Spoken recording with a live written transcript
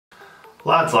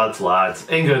Lads,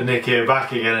 Ingood Nick here,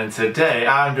 back again, and today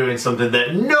I'm doing something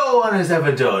that no one has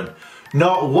ever done.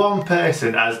 Not one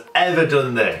person has ever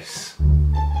done this.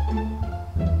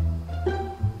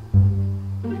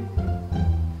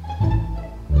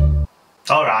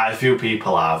 Alright, a few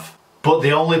people have, but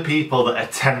the only people that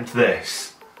attempt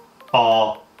this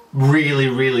are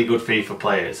really good FIFA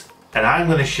players. And I'm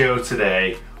going to show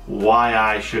today why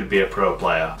I should be a pro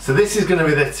player. So this is going to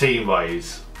be the team,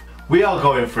 boys. We are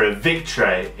going for a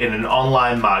victory in an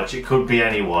online match. It could be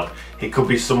anyone. It could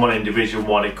be someone in Division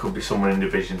 1, it could be someone in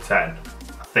Division 10,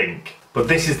 I think. But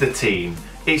this is the team.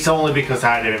 It's only because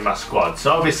I had him in my squad.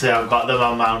 So obviously I've got the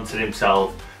man mounted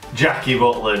himself, Jackie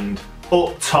Butland,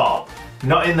 up top.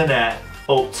 Not in the net,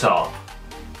 up top.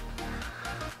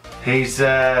 He's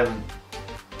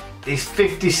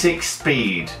 56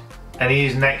 speed, and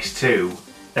he's next to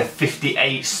a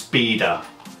 58 speeder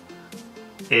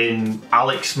in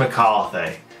Alex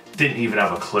McCarthy. Didn't even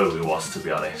have a clue who he was, to be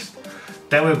honest.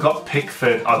 Then we've got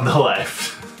Pickford on the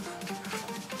left.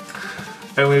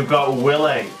 And we've got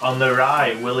Willie on the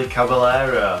right, Willie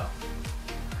Caballero.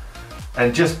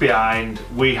 And just behind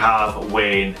we have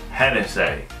Wayne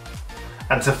Hennessy.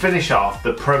 And to finish off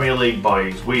the Premier League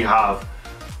boys, we have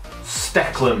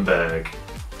Stecklenburg,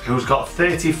 who's got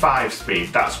 35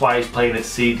 speed. That's why he's playing at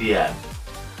CDM.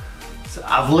 So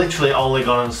I've literally only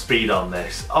gone on speed on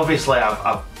this. Obviously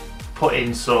I've put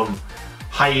in some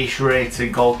high-ish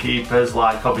rated goalkeepers,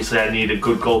 like obviously I need a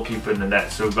good goalkeeper in the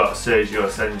net, so we've got Sergio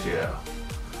Asensio.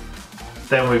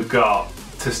 Then we've got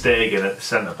ter Stegen at the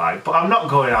centre back, but I'm not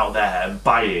going out there and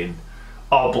buying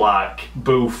Oblak,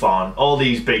 Buffon, all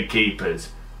these big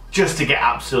keepers just to get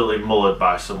absolutely mullered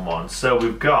by someone. So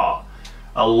we've got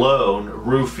a lone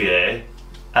Ruffier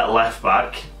at left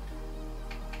back,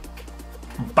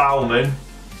 Bauman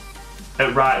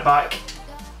at right back,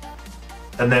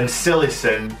 and then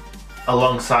Sillison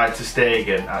alongside ter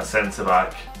Stegen at centre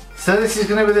back. So this is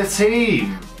going to be the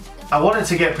team. I wanted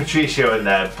to get Patricio in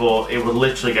there, but it would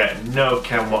literally get no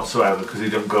chem whatsoever because he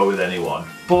doesn't go with anyone.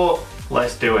 But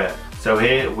let's do it. So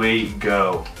here we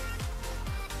go.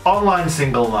 Online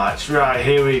single match, right,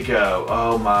 here we go.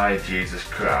 Oh my Jesus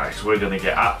Christ, we're going to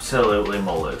get absolutely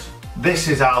mullered. This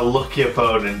is our lucky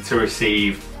opponent to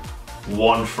receive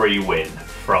one free win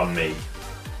from me.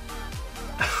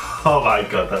 Oh my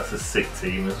God, that's a sick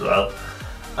team as well.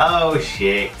 Oh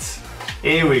shit.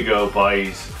 Here we go,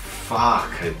 boys.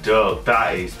 Fuck a dog,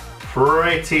 that is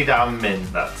pretty damn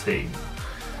mint, that team.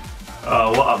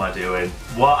 Oh, what am I doing?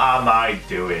 What am I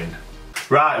doing?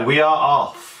 Right, we are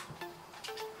off.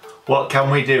 What can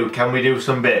we do? Can we do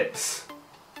some bits?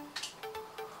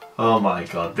 Oh my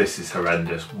God, this is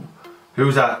horrendous.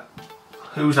 Whose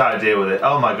idea with it?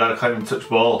 Oh my God, I can't even touch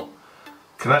ball.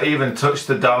 Can I even touch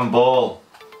the damn ball?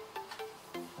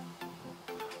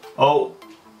 Oh.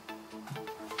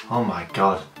 Oh my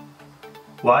God.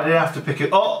 Why did I have to pick it?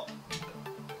 Oh!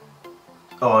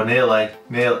 Oh, nearly.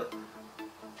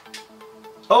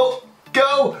 Oh!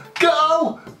 Go!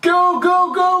 Go! Go,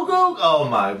 go, go, go! Oh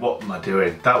my, what am I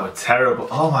doing? That was terrible.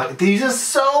 Oh my, these are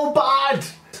so bad!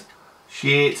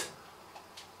 Shit.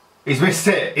 He's missed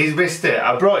it, he's missed it.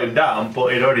 I brought him down,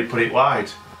 but he'd already put it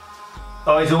wide.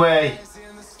 Oh, he's away.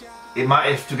 It might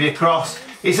have to be a cross.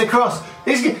 It's a cross.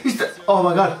 Oh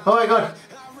my God, oh my God.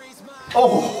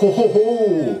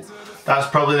 Oh, that's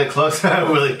probably the closest.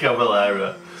 Willie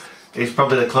Caballero. It's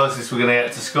probably the closest we're going to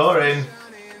get to scoring.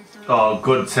 Oh,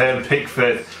 good turn,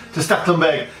 Pickford to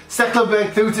Stecklenburg.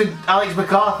 Stecklenburg through to Alex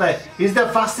McCarthy. He's the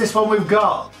fastest one we've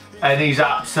got. And he's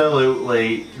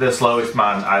absolutely the slowest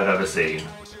man I've ever seen.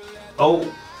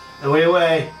 Oh,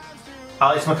 away.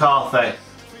 Alex McCarthy.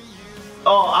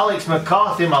 Oh, Alex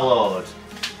McCarthy, my lord.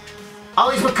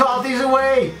 Alex McCarthy's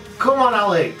away. Come on,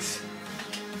 Alex.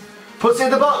 Puts it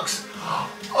in the box.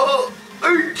 Oh,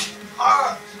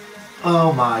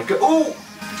 oh my God. Oh,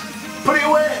 put it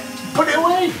away. Put it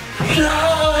away!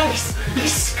 Yes! He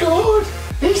scored!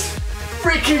 He's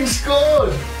freaking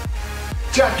scored!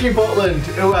 Jackie Butland,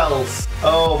 who else?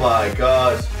 Oh my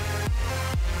God.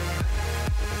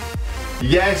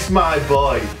 Yes, my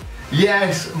boy.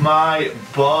 Yes, my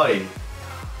boy.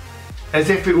 As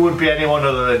if it would be anyone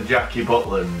other than Jackie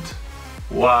Butland.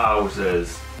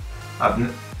 Wowzers.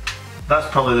 That's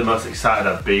probably the most excited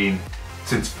I've been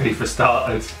since FIFA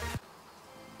started.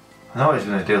 I know what he's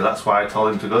going to do, that's why I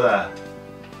told him to go there.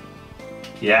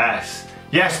 Yes.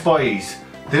 Yes, boys.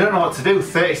 They don't know what to do.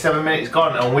 37 minutes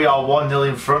gone and we are 1-0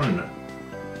 in front.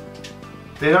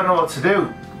 They don't know what to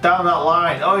do. Down that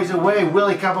line. Oh, he's away.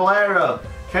 Willie Caballero.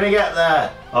 Can he get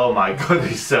there? Oh my God,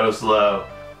 he's so slow.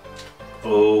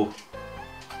 Oh.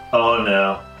 Oh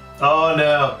no. Oh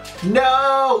no.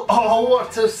 No! Oh,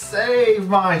 what a save,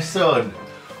 my son.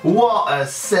 What a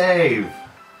save.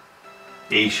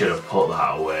 He should have put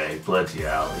that away. Bloody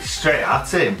hell. He's straight at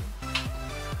him.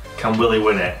 Can Willie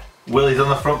win it? Willie's on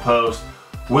the front post.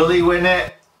 Will he win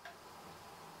it?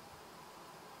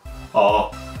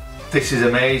 Oh, this is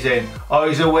amazing. Oh,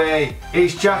 he's away.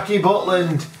 It's Jackie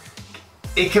Butland.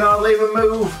 He can hardly even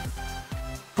move.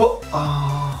 But,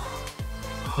 oh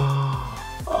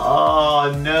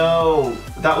no.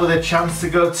 That was a chance to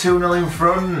go 2-0 in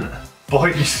front.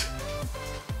 Boys,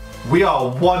 we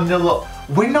are 1-0 up.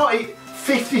 We're not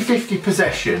 50-50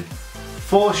 possession.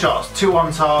 4 shots, 2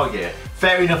 on target.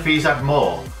 Fair enough, he's had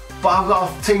more. But I've got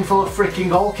a team full of freaking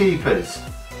goalkeepers.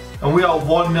 And we are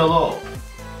 1-0 up.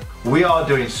 We are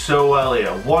doing so well here.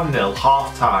 1-0,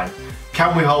 half time.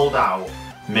 Can we hold out?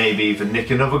 Maybe even nick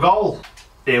another goal.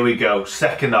 Here we go,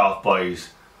 second half,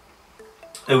 boys.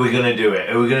 Are we going to do it?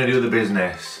 Are we going to do the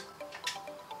business?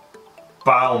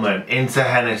 Bowman into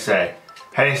Hennessy.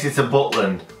 Hennessy to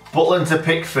Butland. Butland to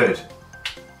Pickford.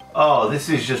 Oh, this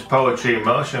is just poetry in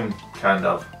motion, kind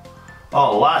of.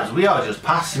 Oh, lads, we are just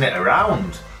passing it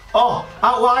around. Oh,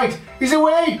 out wide. He's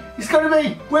away. He's going to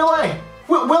be Willie.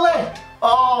 Willie.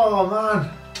 Oh,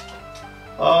 man.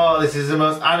 Oh, this is the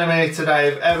most animated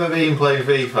I've ever been playing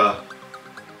FIFA.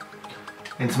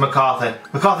 Into McCarthy.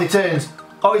 McCarthy turns.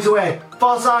 Oh, he's away.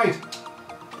 Far side.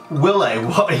 Willie,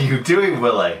 what are you doing,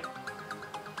 Willie?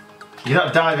 You're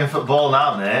not diving for the ball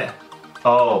now, mate.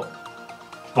 Oh,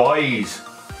 boys.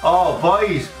 Oh,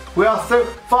 boys. We are through.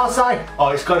 Far side. Oh,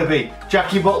 it's got to be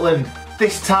Jackie Butland.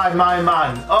 This time, my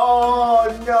man. Oh,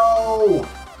 no.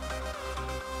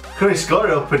 Could he score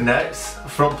it up in nets?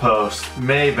 Front post.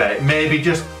 Maybe. Maybe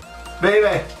just.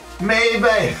 Maybe.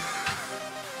 Maybe.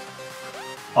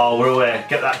 Oh, we're away.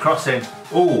 Get that cross in.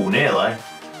 Oh, nearly.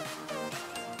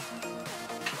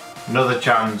 Another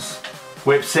chance.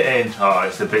 Whips it in. Oh,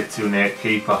 it's a bit too near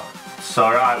keeper. It's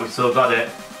alright, we've still got it.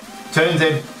 Turns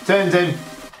in. Turns in.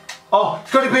 Oh,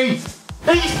 it's got to be.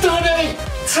 He's done it!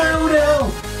 2-0.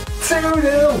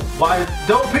 2-0. Why?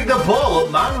 Don't pick the ball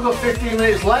up, man. We've got 15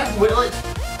 minutes left. Let's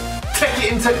take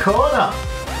it into corner.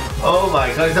 Oh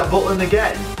my God, is that Butland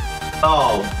again?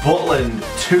 Oh, Butland,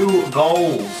 2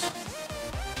 goals.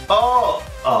 Oh,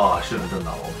 I shouldn't have done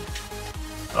that one.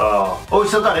 Oh, we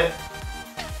still got it.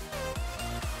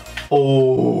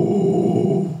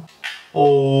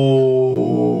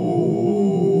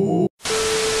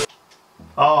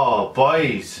 Oh,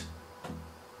 boys.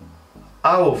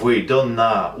 How have we done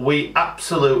that? We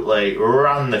absolutely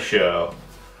ran the show.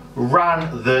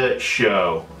 Ran the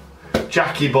show.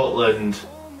 Jackie Butland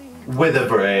with a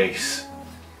brace.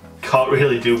 Can't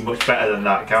really do much better than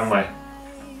that, can we?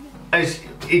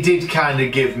 He did kind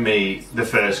of give me the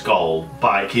first goal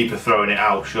by keeper throwing it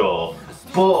out short,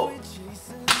 but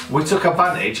we took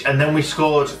advantage and then we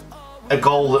scored a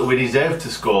goal that we deserved to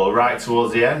score right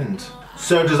towards the end.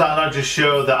 So does that not just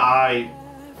show that I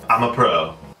am a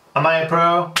pro? Am I a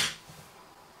pro?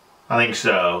 I think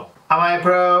so. Am I a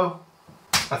pro?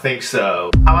 I think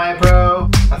so. Am I a pro?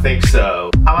 I think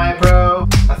so. Am I a pro?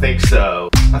 I think so.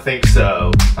 I think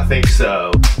so. I think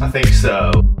so. I think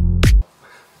so.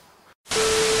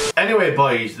 Anyway,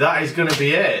 boys, that is going to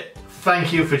be it.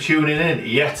 Thank you for tuning in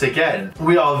yet again.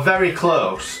 We are very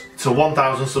close to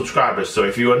 1,000 subscribers, so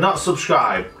if you are not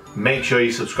subscribed, make sure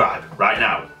you subscribe right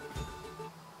now.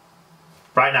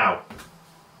 Right now.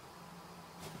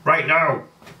 Right now.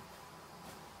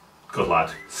 Good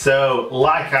lad. So,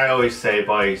 like I always say,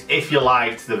 boys, if you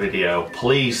liked the video,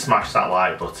 please smash that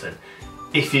like button.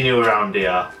 If you're new around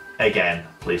here, again,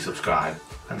 please subscribe.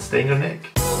 And stay Ingood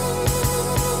Nick.